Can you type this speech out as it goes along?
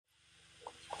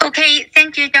Okay,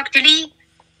 thank you, Dr. Lee.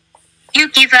 You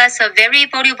give us a very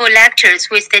valuable lectures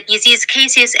with the disease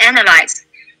cases analyzed.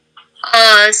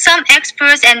 Some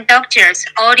experts and doctors,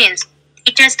 audience,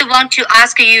 they just want to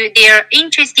ask you their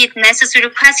interested necessary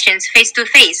questions face to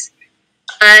face.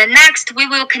 Next, we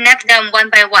will connect them one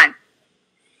by one.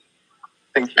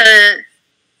 Thank you.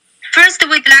 First,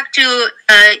 we'd like to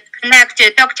connect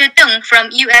Dr. Deng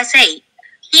from USA.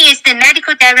 He is the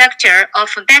medical director of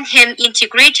Bentham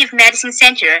Integrative Medicine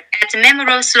Center at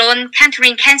Memorial Sloan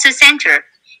Kettering Cancer Center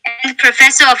and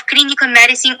professor of clinical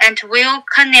medicine at Weill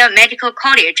Cornell Medical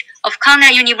College of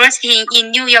Cornell University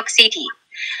in New York City.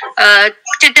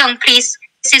 Dr. Deng, please,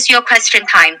 this is your question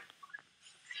time.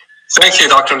 Thank you,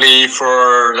 Dr. Lee,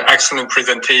 for the excellent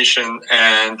presentation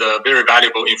and very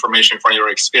valuable information from your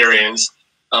experience.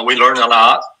 We learned a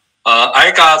lot.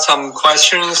 I got some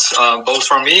questions, both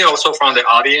from me, also from the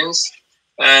audience.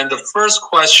 And the first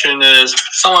question is,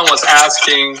 someone was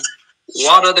asking,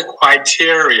 what are the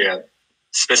criteria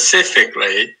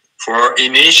specifically for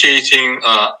initiating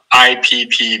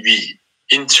IPPV,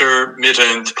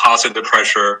 intermittent positive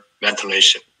pressure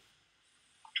ventilation?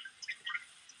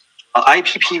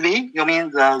 IPPV, you mean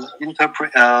the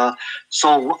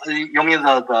so you mean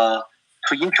the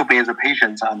to intubate the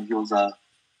patients and use a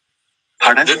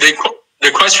pardon?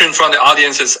 The question from the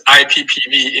audience is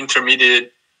IPPV,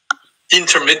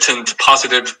 intermittent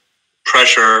positive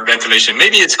pressure ventilation.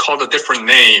 Maybe it's called a different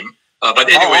name, but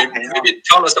anyway, maybe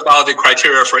tell us about the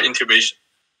criteria for intubation.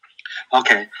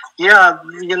 Okay, yeah,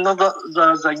 you know the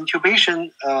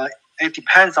intubation it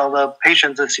depends on the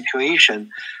patient's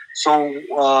situation. So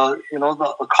you know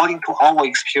according to our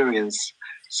experience,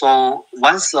 so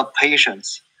once the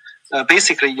patients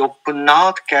basically you could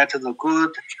not get the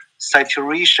good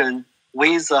saturation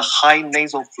with a high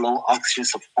nasal flow oxygen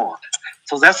support.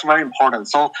 So that's very important.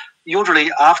 So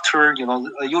usually after,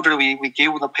 usually we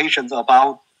give the patients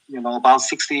about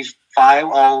 65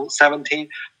 or 70%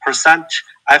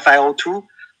 FiO2.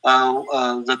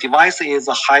 The device is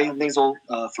a high nasal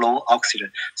flow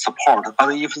oxygen support.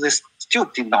 But if this still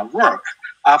did not work,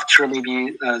 after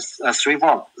maybe 3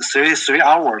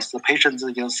 hours, the patients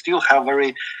still have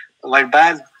very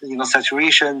bad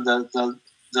saturation.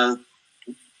 The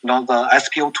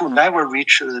SpO2 never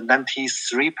reached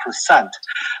 93%.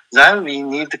 Then we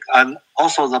need, and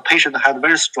also the patient had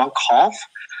very strong cough,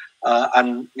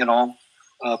 and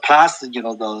plus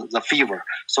the fever.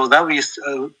 So then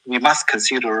we must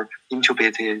consider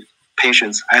intubated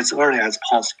patients as early as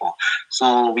possible.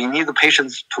 So we need the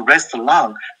patients to rest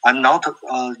lung and not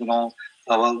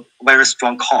a very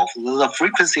strong cough. The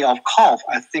frequency of cough,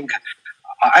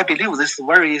 I believe this is a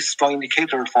very strong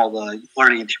indicator for the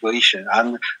early intubation.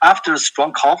 And after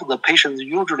strong cough, the patients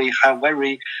usually have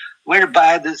very, very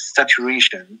bad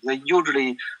saturation. They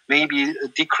usually maybe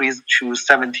decrease to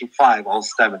 75 or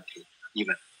 70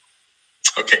 even.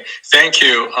 Okay, thank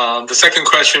you. The second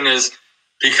question is,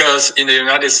 because in the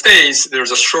United States,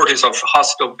 there's a shortage of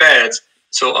hospital beds,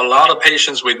 so a lot of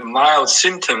patients with mild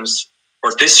symptoms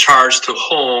are discharged to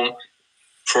home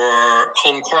for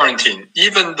home quarantine,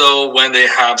 even though when they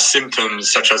have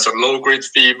symptoms such as a low-grade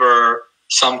fever,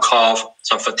 some cough,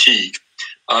 some fatigue.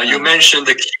 You mentioned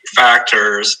the key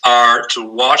factors are to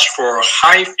watch for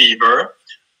high fever,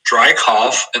 dry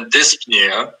cough, and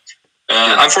dyspnea.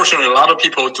 Unfortunately, a lot of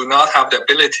people do not have the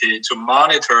ability to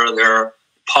monitor their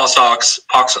pulse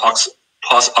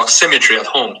oximetry at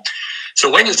home. So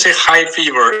when you say high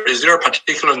fever, is there a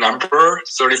particular number,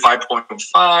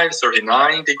 35.5,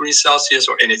 39 degrees Celsius,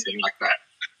 or anything like that?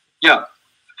 Yeah.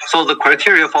 So the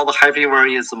criteria for the high fever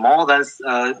is more than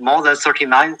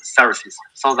 39 Celsius.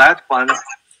 So that one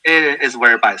is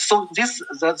very bad. So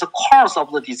the course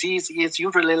of the disease is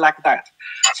usually like that.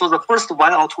 So the first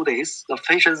 1 or 2 days, the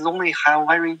patients only have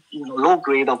very low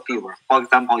grade of fever. For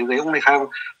example, they only have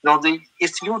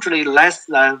it's usually less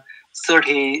than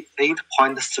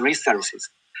 38.3 Celsius.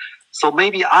 So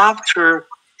maybe after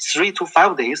 3 to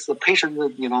 5 days, the patient,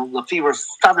 the fever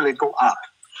suddenly go up.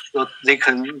 So they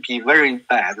can be very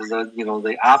bad.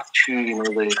 They up to,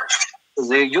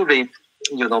 they usually,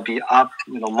 be up,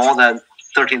 more than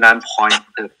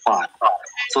 39.5.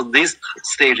 So this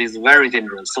stage is very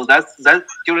dangerous. So that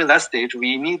during that stage,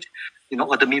 we need,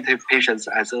 admitted patients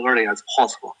as early as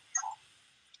possible.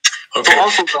 Okay. So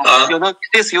also,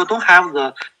 this you don't have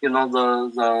the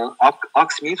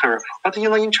oximeter, but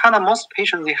in China most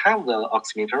patients they have the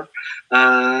oximeter.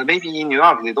 Maybe in New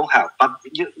York they don't have, but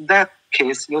in that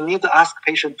case you need to ask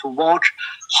patient to watch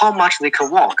how much they can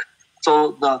walk.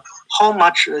 So how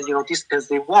much distance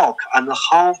they walk and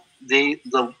how the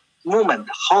movement,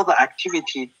 how the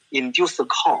activity induce the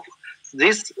cough.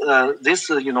 This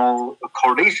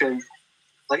correlation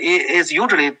it is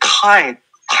usually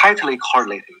tightly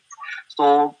correlated.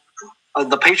 So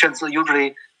the patients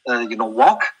usually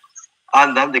walk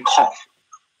and then they cough.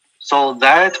 So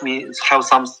that means have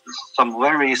some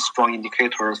very strong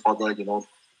indicators for the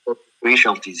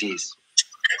duration of disease.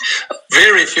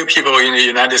 Very few people in the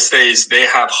United States, they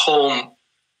have home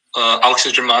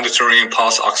oxygen monitoring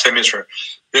pulse oximeter.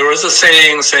 There was a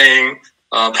saying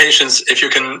patients, if you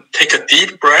can take a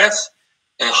deep breath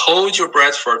and hold your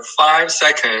breath for 5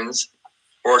 seconds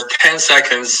or 10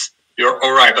 seconds, you're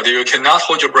all right. But if you cannot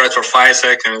hold your breath for 5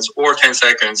 seconds or 10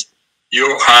 seconds,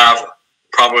 you have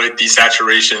probably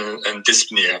desaturation and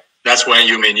dyspnea. That's when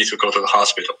you may need to go to the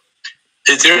hospital.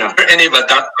 Is there any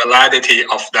validity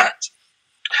of that?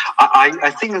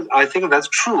 I think that's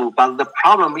true, but the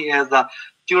problem is that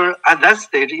at that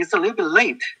stage it's a little bit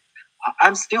late.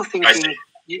 I'm still thinking,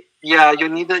 you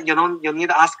need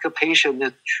to ask a patient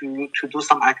to do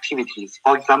some activities.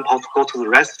 For example, to go to the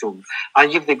restroom.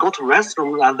 And if they go to the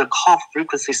restroom and the cough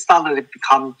frequency suddenly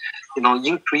become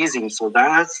increasing, so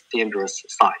that's dangerous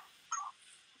sign.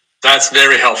 That's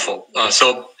very helpful.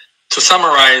 So to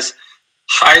summarize,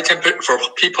 high temperature for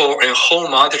people in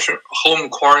home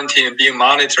quarantine being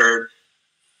monitored,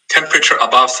 temperature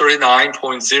above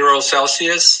 39.0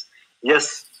 Celsius.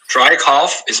 Yes. Dry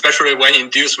cough, especially when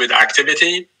induced with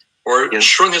activity, or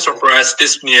shortness of breath,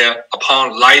 dyspnea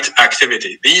upon light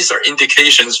activity. These are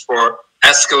indications for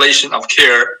escalation of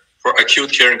care for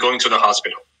acute care and going to the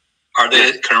hospital. Are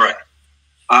they correct?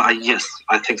 Yes,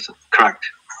 I think so. Correct.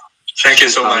 Thank you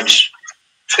so much.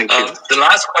 Thank you. The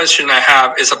last question I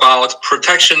have is about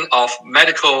protection of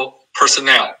medical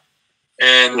personnel,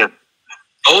 and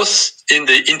both in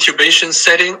the intubation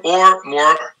setting or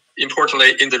more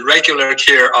importantly in the regular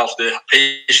care of the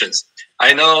patients.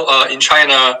 I know in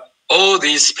China, all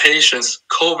these patients,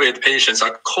 COVID patients,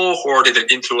 are cohorted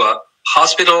into a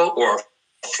hospital or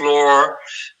a floor,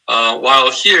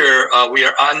 while here we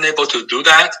are unable to do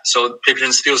that, so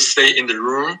patients still stay in the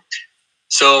room.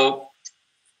 So,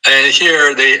 and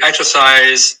here they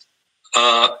exercise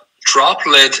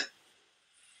droplet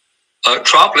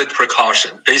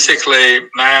precaution, basically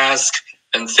mask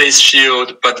and face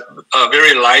shield, but a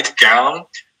very light gown.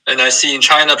 And I see in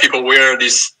China people wear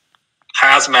these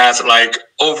hazmat like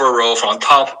overall from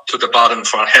top to the bottom,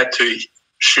 from head to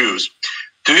shoes.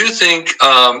 Do you think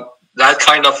that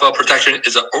kind of protection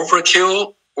is an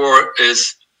overkill or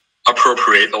is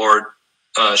appropriate or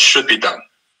should be done?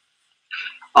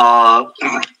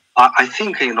 I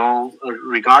think,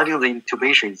 regarding the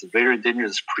intubation, it's a very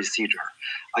dangerous procedure.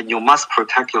 You must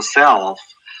protect yourself,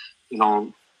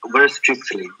 very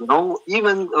strictly.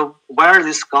 Even where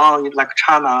this gone, like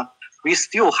China, we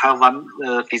still have one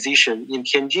physician in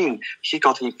Tianjin. He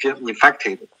got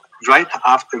infected right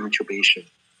after intubation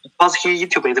because he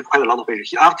intubated quite a lot of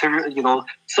patients. After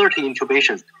 30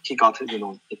 intubations, he got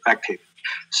infected.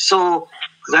 So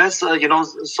that's so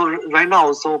right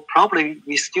now. So probably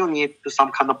we still need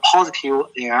some kind of positive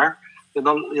air.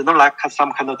 Like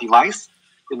some kind of device.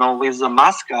 With a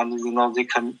mask, and they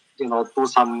can do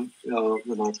some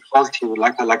positive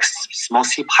like small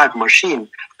CPAP machine,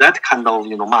 that kind of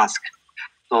mask.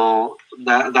 So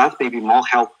that may be more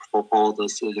helpful for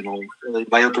this when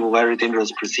you do very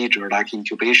dangerous procedure like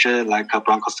intubation, like a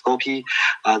bronchoscopy.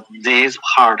 This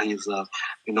part is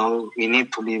we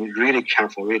need to be really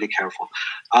careful,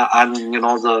 and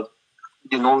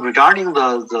regarding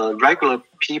the regular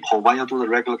people, when you do the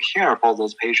regular care for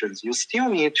those patients, you still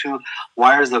need to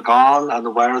wear the gown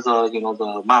and wear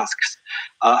the masks,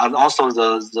 and also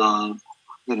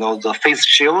the face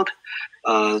shield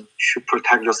to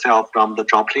protect yourself from the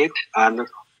droplet and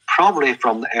probably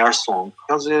from the aerosol,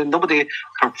 because nobody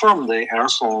confirmed the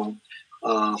aerosol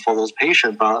for those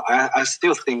patients, but I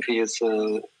still think it's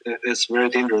very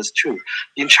dangerous too.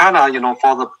 In China,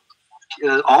 for the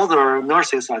all the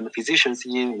nurses and physicians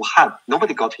in Wuhan,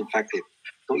 nobody got infected.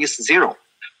 So it's zero.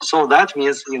 So that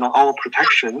means, our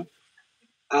protection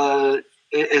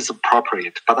is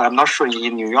appropriate. But I'm not sure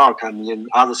in New York and in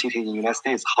other cities in the United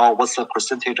States, what's the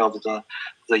percentage of the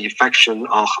infection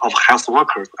of health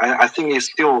workers. I think it's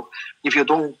still, if you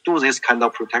don't do this kind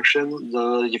of protection,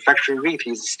 the infection rate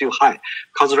is still high.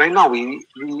 Because right now we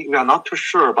are not too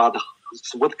sure about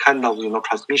what kind of,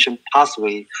 transmission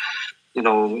pathway,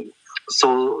 So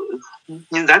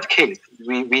in that case,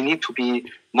 we need to be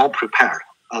more prepared.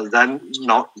 Then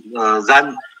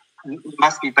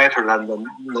must be better than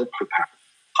not prepared.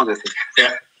 How do you think?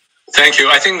 Yeah, thank you.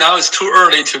 I think now it's too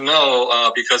early to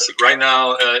know because right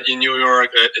now in New York,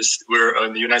 we're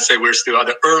in the United States, we're still at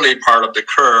the early part of the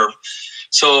curve.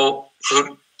 So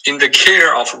in the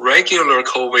care of regular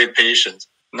COVID patients,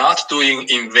 not doing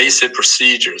invasive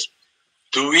procedures,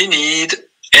 do we need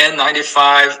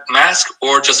N95 mask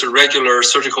or just a regular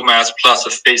surgical mask plus a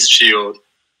face shield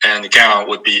and gown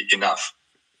would be enough?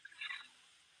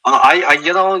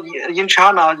 In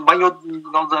China,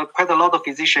 when quite a lot of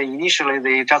physicians initially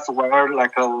they just wear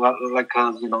like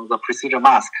the procedure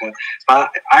mask,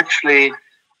 but actually,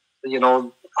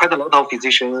 quite a lot of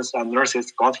physicians and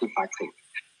nurses got infected.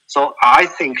 So I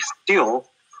think still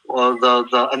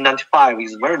the N95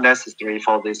 is very necessary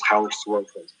for these health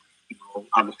workers,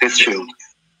 and the face shield.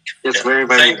 It's very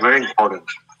important.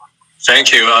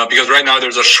 Thank you. Because right now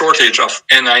there's a shortage of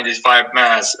N95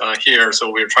 masks here,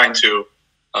 so we're trying to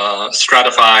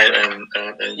stratify and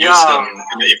use them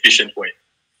in an efficient way.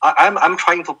 I'm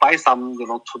trying to buy some,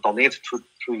 to donate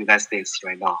to United States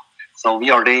right now. So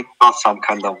we already got some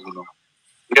kind of,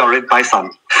 we already buy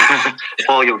some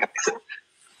for you guys.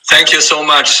 Thank you so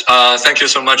much. Thank you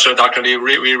so much, Dr. Li.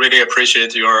 We really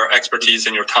appreciate your expertise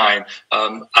and your time.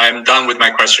 I'm done with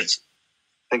my questions.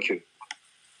 Thank you.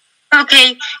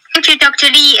 Okay. Thank you, Dr.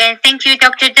 Li, and thank you,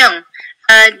 Dr. Deng.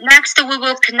 Next, we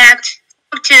will connect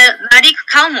Dr. Malik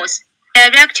Kalmus,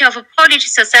 Director of Polish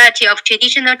Society of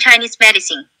Traditional Chinese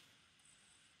Medicine.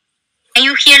 Can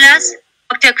you hear us,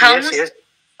 Dr. Kalmus? Yes,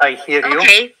 I hear you.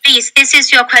 Okay, please, this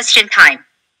is your question time.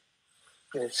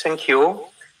 Thank you.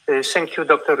 Thank you,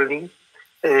 Dr. Li.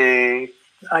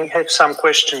 I have some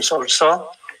questions also.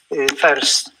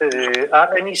 First,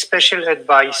 are any special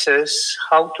advices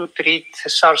how to treat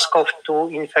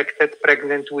SARS-CoV-2 infected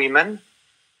pregnant women?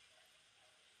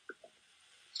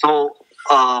 So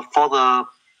for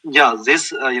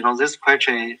this this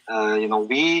question,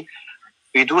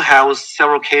 we do have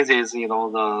several cases.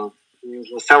 Several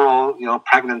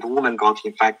pregnant women got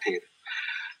infected.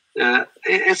 I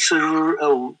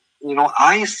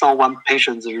saw one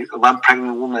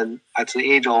pregnant woman at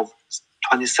the age of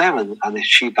 27, and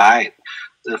she died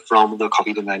from the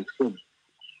COVID-19.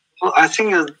 So I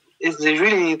think they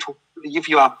really need to. If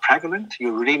you are pregnant,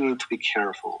 you really need to be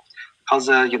careful, because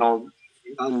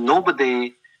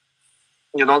nobody,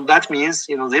 that means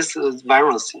this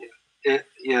virus,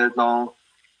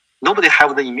 nobody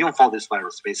have the immune for this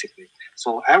virus basically.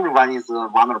 So everyone is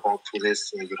vulnerable to this,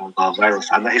 the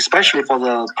virus, and especially for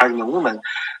the pregnant woman,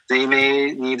 they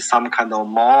may need some kind of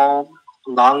more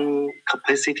lung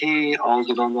capacity, or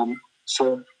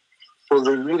so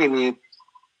they really need,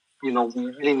 we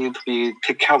really need to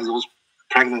take care of those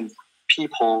pregnant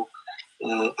people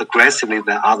aggressively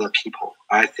than other people.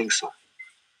 I think so.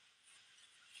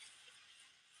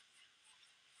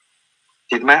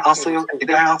 Did I answer your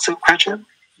question?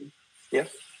 Yeah.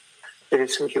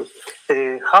 Thank you.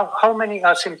 How many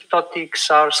asymptomatic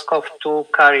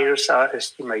SARS-CoV-2 carriers are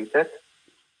estimated?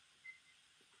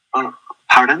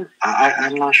 Pardon?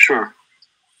 I'm not sure.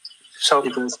 So,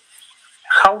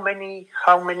 how many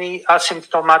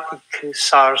asymptomatic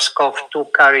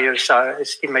SARS-CoV-2 carriers are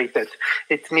estimated?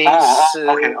 It means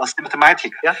okay,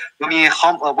 asymptomatic. Yeah. You mean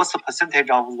what's the percentage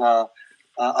of the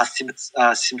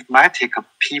asymptomatic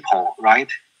people,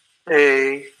 right?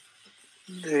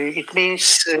 It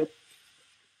means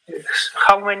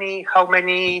how many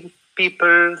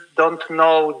people don't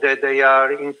know that they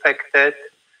are infected,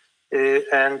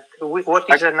 and what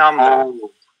is the number?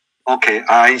 Oh, okay,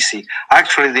 I see.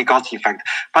 Actually, they got infected,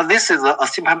 but this is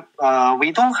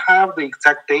we don't have the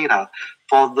exact data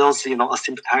for those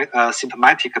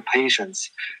asymptomatic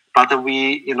patients. But so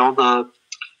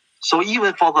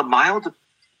even for the mild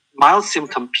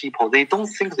symptom people, they don't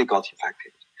think they got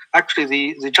infected.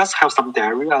 Actually, they just have some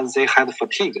diarrhea and they had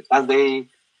fatigue, and they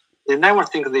never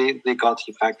think they got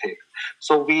infected.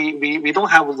 So we don't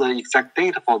have the exact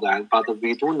data for that, but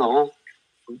we do know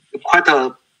quite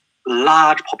a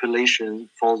large population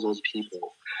for those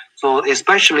people. So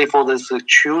especially for these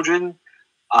children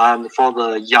and for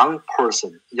the young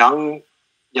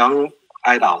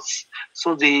adults.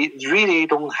 So they really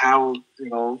don't have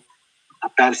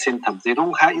bad symptoms. They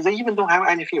even don't have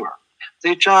any fever.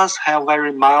 They just have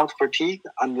very mild fatigue,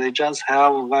 and they just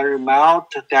have very mild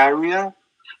diarrhea,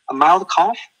 a mild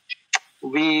cough.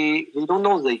 We don't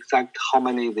know the exact how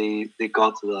many they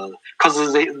got because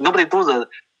nobody do the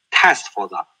test for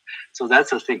that. So that's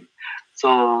the thing.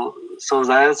 So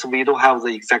that's we don't have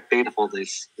the exact data for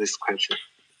this question.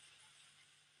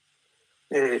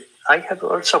 I have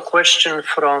also a question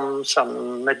from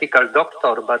some medical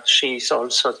doctor, but she's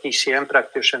also TCM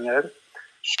practitioner.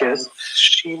 Yes.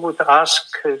 She would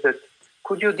ask that,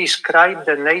 could you describe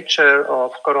the nature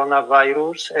of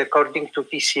coronavirus according to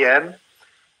TCM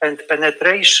and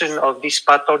penetration of this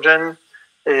pathogen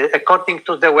according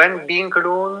to the Wenbing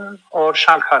Lun or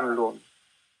Shanghai Lun?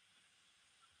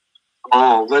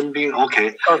 Oh, Wenbin,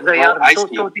 okay. Or they Well, are I two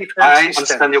see. different I systems.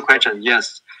 understand your question.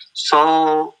 Yes.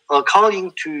 So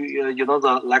according to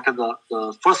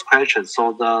the first question,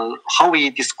 so the how we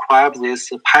describe this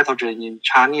pathogen in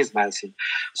Chinese medicine.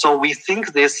 So we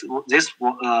think this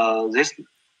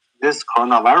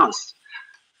coronavirus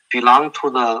belong to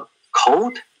the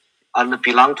cold and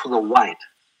belong to the white.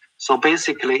 So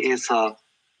basically, it's a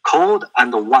cold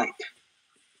and white.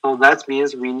 So that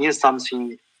means we need something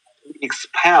to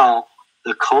expel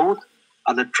the cold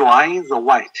and dry the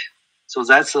white. So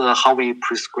that's how we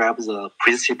prescribe the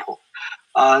principle.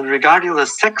 Regarding the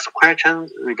second question,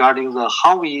 regarding the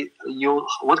how we use,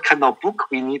 what kind of book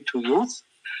we need to use,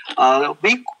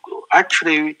 we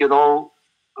actually,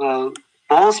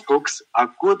 both books are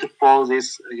good for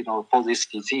this, for this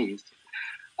disease.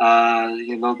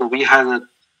 We had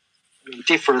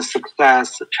different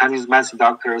success. Chinese medicine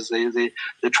doctors, they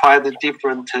tried the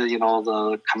different,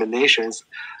 the combinations.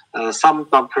 Some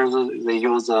doctors, they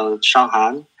use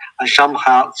Shanghan, and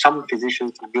some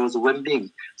physicians use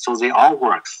Wenbin. So they all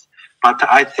works. But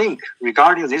I think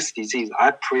regarding this disease,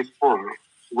 I prefer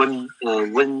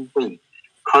Wenbin.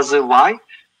 Because why?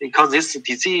 Because this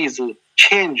disease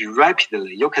change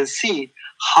rapidly. You can see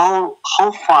how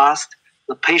fast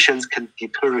the patients can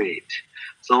deteriorate.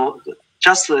 So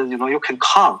just you can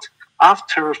count.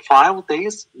 After 5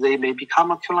 days, they may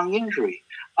become acute lung injury,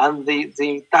 and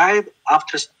they died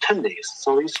after 10 days.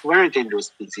 So it's very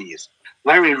dangerous disease,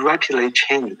 very rapidly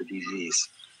changed disease.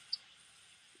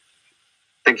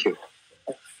 Thank you.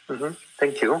 Mm-hmm.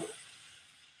 Thank you.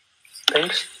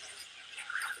 Thanks.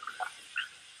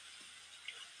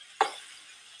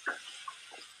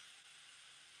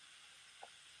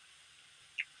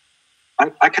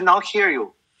 I cannot hear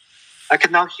you. I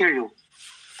cannot hear you.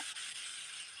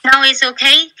 Now it's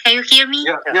okay. Can you hear me?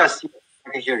 Yeah, yes,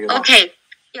 I can hear you. Okay.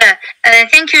 Yeah.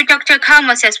 Thank you, Dr.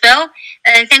 Kalmos, as well.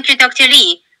 Thank you, Dr.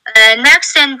 Lee.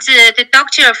 Next, and the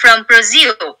doctor from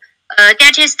Brazil.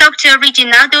 That is Dr.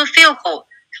 Reginaldo Filho.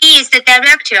 He is the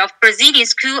director of Brazilian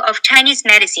School of Chinese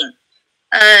Medicine.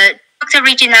 Dr.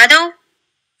 Reginaldo?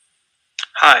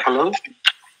 Hi. Hello?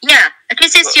 Yeah,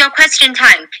 this is your question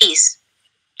time, please.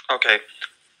 Okay.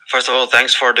 First of all,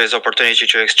 thanks for this opportunity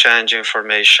to exchange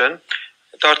information.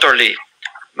 Dr. Lee,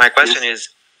 my question is,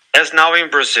 as now in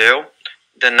Brazil,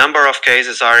 the number of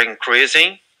cases are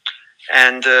increasing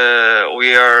and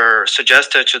we are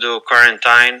suggested to do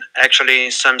quarantine. Actually,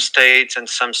 in some states and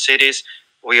some cities,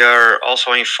 we are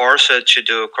also enforced to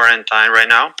do quarantine right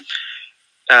now.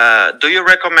 Do you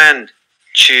recommend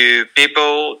to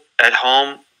people at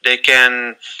home they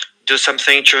can do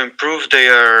something to improve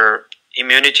their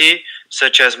immunity,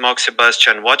 such as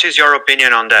moxibustion? What is your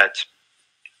opinion on that?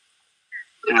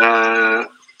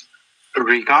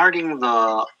 Regarding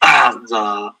the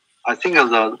I think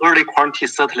the early quarantine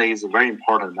certainly is very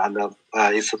important, and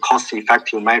it's a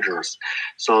cost-effective measures.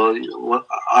 So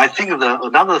I think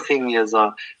another thing is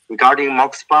regarding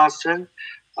moxibustion.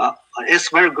 It's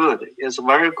very good. It's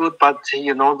very good, but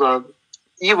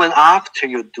even after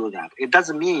you do that, it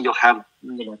doesn't mean you have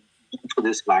into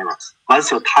this virus.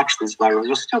 Once you touch this virus,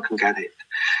 you still can get it.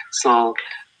 So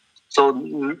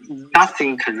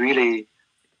nothing can really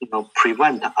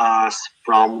prevent us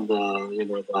from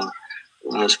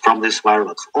from this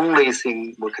virus. Only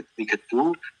thing we could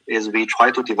do is we try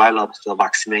to develop the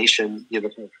vaccination.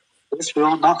 This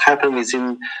will not happen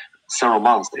within several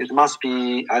months. It must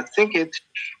be. I think it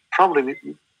probably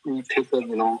will take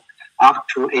up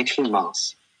to 18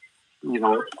 months.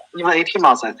 Even 18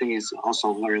 months, I think, is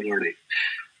also very early.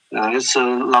 It's a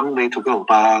long way to go,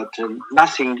 but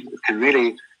nothing can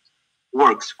really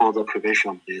works for the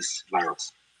prevention of this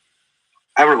virus.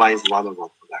 Everyone is vulnerable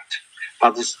to that.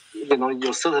 But this,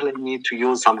 you certainly need to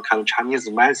use some kind of Chinese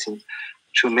medicine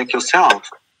to make yourself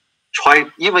try.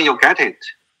 Even you get it,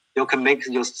 you can make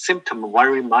your symptom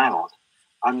very mild,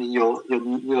 and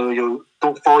you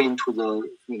don't fall into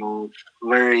the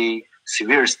very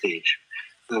severe stage,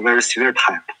 the very severe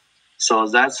type. So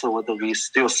that's what we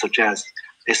still suggest,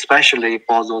 especially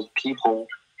for those people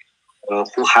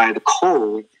who had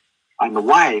cold and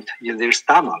white in their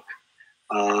stomach.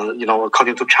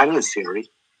 According to Chinese theory.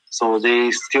 So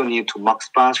they still need to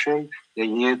moxibustion. They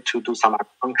need to do some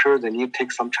acupuncture. They need to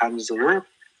take some Chinese herb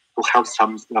to help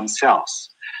themselves.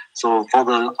 So for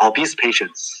the obese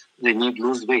patients, they need to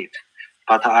lose weight.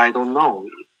 But I don't know,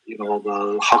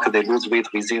 how can they lose weight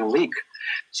within a week?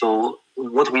 So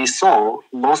what we saw,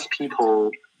 most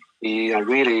people, they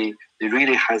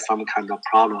really have some kind of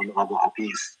problem of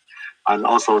obese, and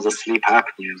also the sleep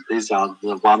apnea. These are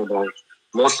the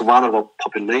most vulnerable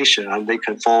population, and they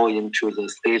can fall into the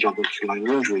stage of acute lung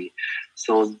injury.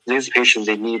 So these patients,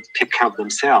 they need to take care of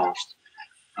themselves.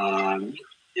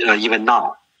 even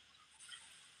now.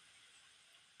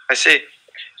 I see.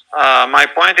 My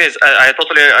point is, I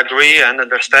totally agree and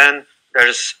understand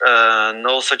there's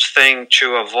no such thing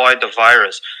to avoid the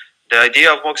virus. The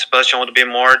idea of moxibustion would be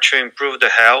more to improve the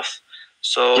health.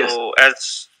 So Yes.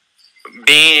 as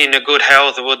being in a good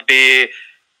health would be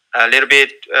a little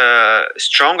bit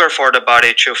stronger for the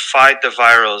body to fight the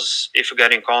virus if you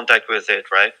get in contact with it,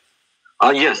 right?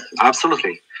 Yes,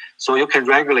 absolutely. So you can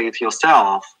regulate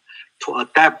yourself to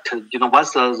adapt.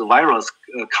 Once the virus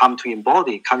come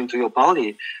into your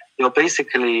body, you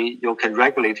can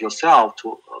regulate yourself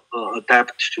to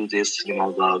adapt to this,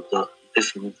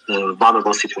 this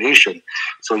vulnerable situation.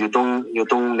 So you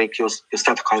don't make your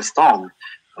cytokine storm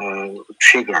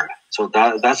trigger. So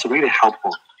that's really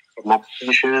helpful.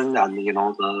 Moxibustion and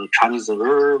the Chinese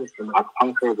herbs and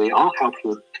acupuncture, they all help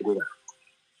you to do that.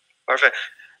 Perfect.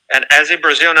 And as in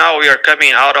Brazil now, we are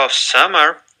coming out of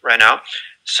summer right now.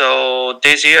 So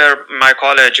this year, my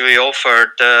college, we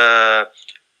offered the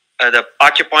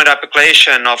acupoint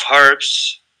application of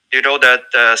herbs. You know that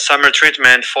summer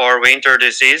treatment for winter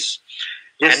disease.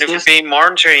 Yes, and we've yes. been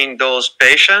monitoring those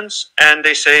patients, and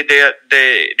they say they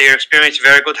experience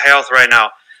very good health right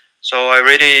now. So I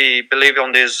really believe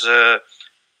on this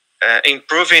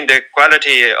improving the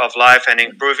quality of life and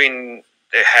improving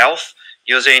the health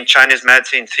using Chinese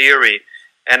medicine theory.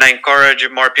 And I encourage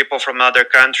more people from other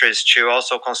countries to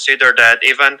also consider that,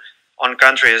 even on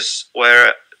countries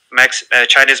where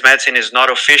Chinese medicine is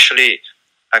not officially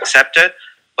accepted,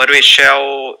 but we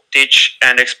shall teach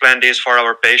and explain this for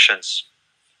our patients.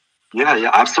 Yeah,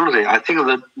 absolutely. I think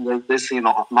that this,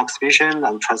 moxibustion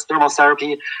and transdermal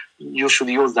therapy, you should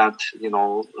use that,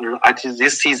 at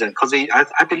this season, because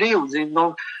I believe,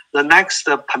 the next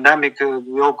pandemic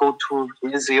will go to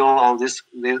Brazil or these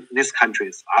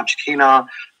countries, Argentina,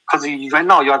 because right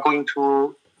now you are going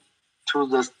to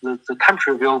the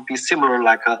country will be similar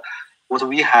like what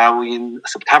we have in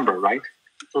September, right?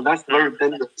 So that's very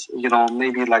dangerous.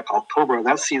 Maybe like October,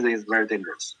 that season is very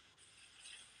dangerous.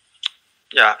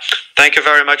 Yeah. Thank you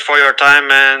very much for your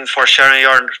time and for sharing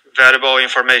your valuable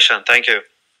information. Thank you.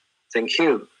 Thank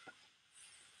you.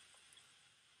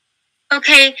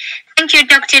 Okay, thank you,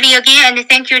 Dr. Lee again, and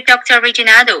thank you, Dr.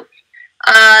 Reginaldo.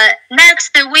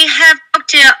 Next, we have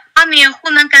Dr. Amir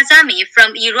Human-Kazami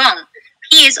from Iran.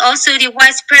 He is also the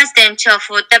Vice President of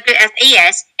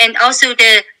WFAS and also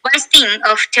the Vice Dean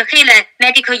of Tehran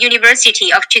Medical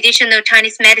University of Traditional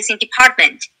Chinese Medicine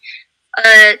Department.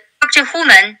 Dr.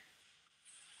 Human,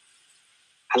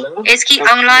 Hello? is he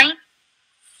online?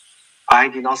 I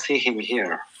did not see him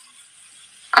here.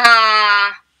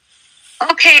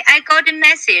 Okay, I got a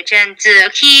message and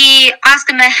he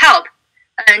asked my help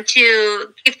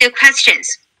to give the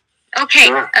questions. Okay,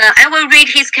 Sure. I will read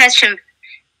his question.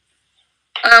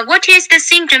 What is the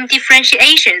syndrome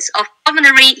differentiations of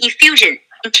pulmonary effusion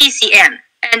in TCM,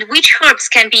 and which herbs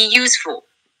can be useful?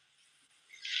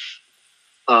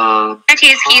 That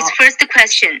is his first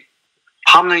question.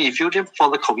 Pulmonary effusion for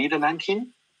the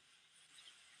COVID-19?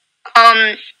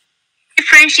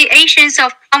 Differentiations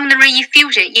of pulmonary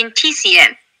effusion in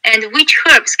TCM, and which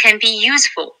herbs can be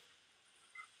useful?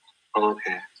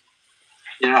 Okay.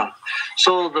 Yeah.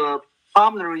 So the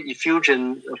pulmonary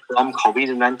effusion from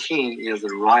COVID-19 is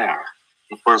rare.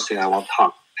 The first thing I want to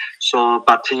talk. So,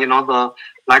 but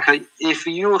if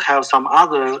you have some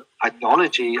other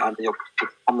etiology under your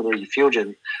pulmonary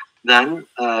effusion, then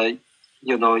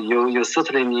you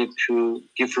certainly need to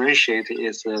differentiate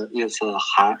is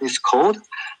cold,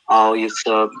 or is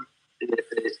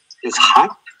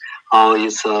hot, or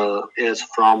is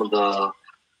from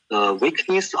the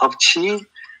weakness of qi,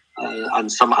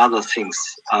 and some other things.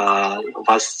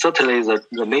 But certainly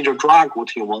the major drug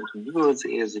what you want to use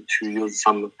is to use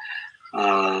some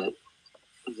the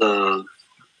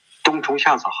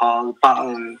cordyceps.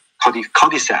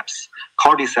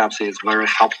 Cordyceps is very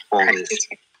helpful for this.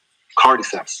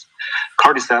 Cordyceps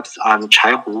and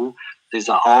chaihu, these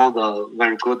are all the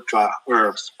very good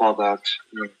herbs for that,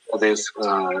 for this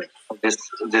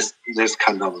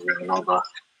kind of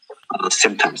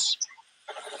symptoms.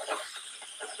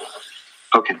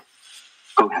 Okay,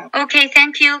 go ahead. Okay,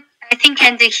 thank you. I think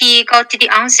and he got the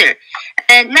answer.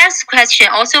 Next question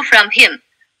also from him.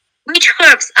 Which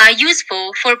herbs are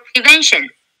useful for prevention?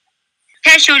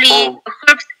 Especially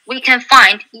herbs we can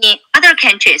find in other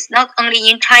countries, not only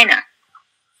in China.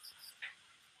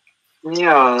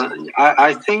 Yeah,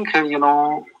 I think,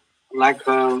 like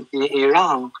in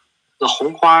Iran, the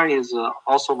honghua is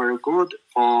also very good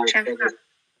for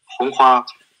honghua,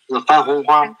 the fan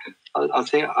honghua. I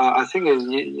think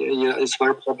it's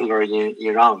very popular in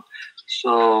Iran.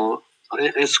 So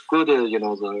it's good,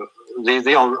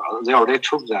 they already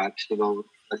took that.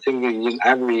 I think in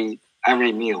every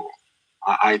meal.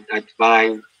 When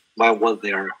I was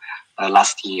there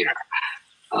last year,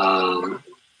 I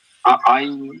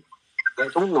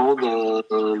don't know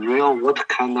the real what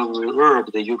kind of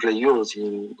herb they usually use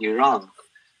in Iran,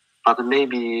 but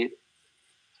maybe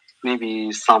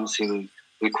something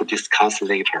we could discuss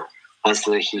later. Once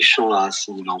he showed us,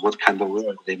 what kind of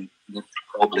herb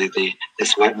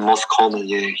is most common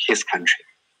in his country.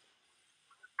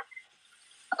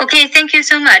 Okay, thank you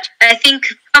so much. I think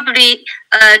probably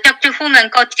Dr. Human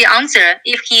got the answer.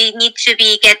 If he needs to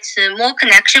get more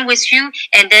connection with you,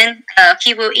 and then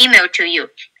he will email to you.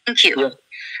 Thank you.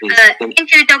 Yeah,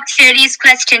 thank you, Dr. Lee's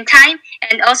question time,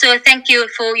 and also thank you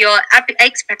for your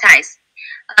expertise.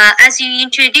 As you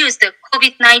introduced,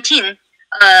 COVID-19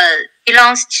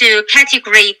 belongs to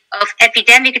category of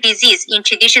epidemic disease in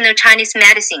traditional Chinese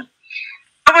medicine.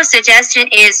 Our suggestion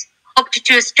is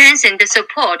to strengthen the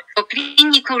support for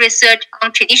clinical research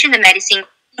on traditional medicine,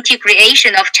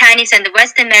 integration of Chinese and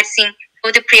Western medicine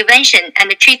for the prevention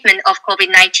and the treatment of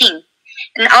COVID-19,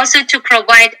 and also to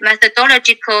provide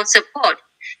methodological support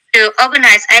to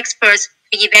organize experts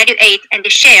to evaluate and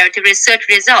share the research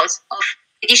results of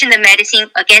traditional medicine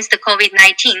against the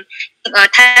COVID-19 in a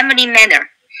timely manner.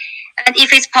 And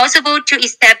if it's possible to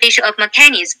establish a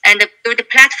mechanism and build a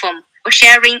platform for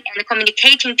sharing and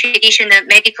communicating traditional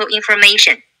medical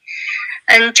information.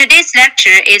 And today's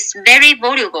lecture is very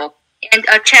valuable and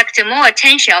attracts more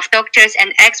attention of doctors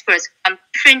and experts from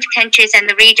different countries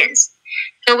and regions.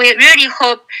 So we really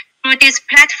hope through this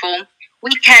platform,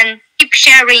 we can keep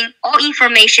sharing all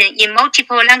information in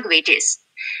multiple languages.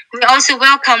 We also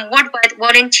welcome worldwide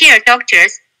volunteer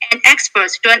doctors and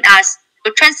experts join us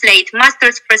to translate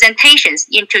master's presentations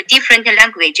into different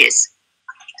languages.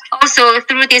 Also,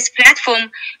 through this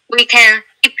platform, we can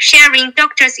keep sharing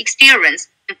doctors' experience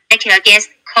in fighting against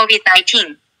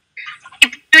COVID-19,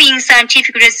 keep doing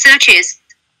scientific researches,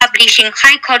 publishing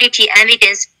high-quality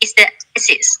evidence-based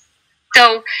analysis.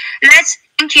 So, let's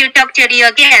thank you, Dr. Lee,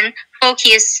 again for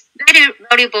his very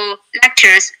valuable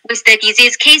lectures with the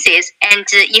disease cases and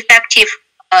effective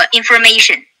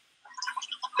information.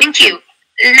 Thank you.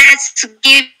 Let's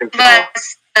give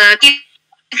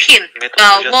him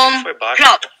a warm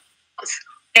applause.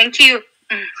 Thank you.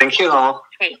 Thank you all.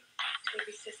 Okay.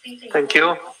 Thank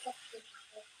you.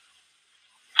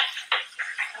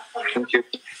 Thank you.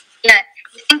 Yeah,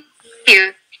 thank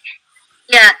you.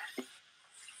 Yeah.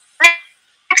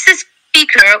 Next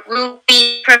speaker will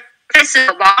be Professor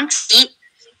GuangXi,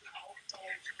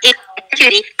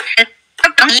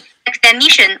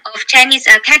 academician of Chinese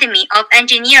Academy of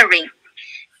Engineering,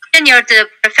 tenured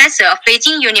professor of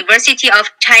Beijing University of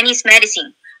Chinese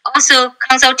Medicine, also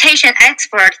consultation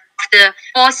expert of the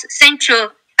 4th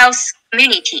Central Health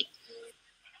Community.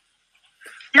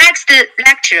 Next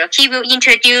lecture, he will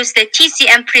introduce the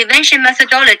TCM prevention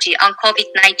methodology on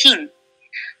COVID-19.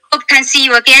 Hope can see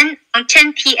you again on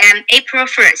 10 p.m. April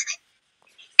 1st.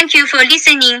 Thank you for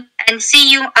listening and see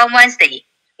you on Wednesday.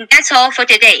 That's all for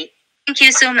today. Thank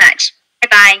you so much.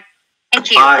 Bye-bye.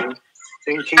 Thank you. Bye.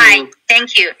 Thank you. Bye.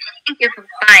 Thank you. Thank you.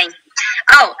 Bye.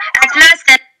 Oh, at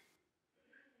last,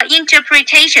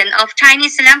 interpretation of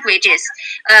Chinese languages.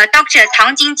 Dr.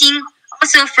 Tang Jingjing,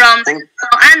 also from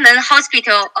Anmen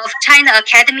Hospital of China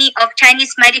Academy of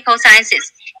Chinese Medical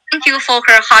Sciences. Thank you for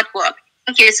her hard work.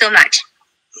 Thank you so much.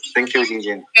 Thank you,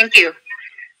 Jingjing. Thank you.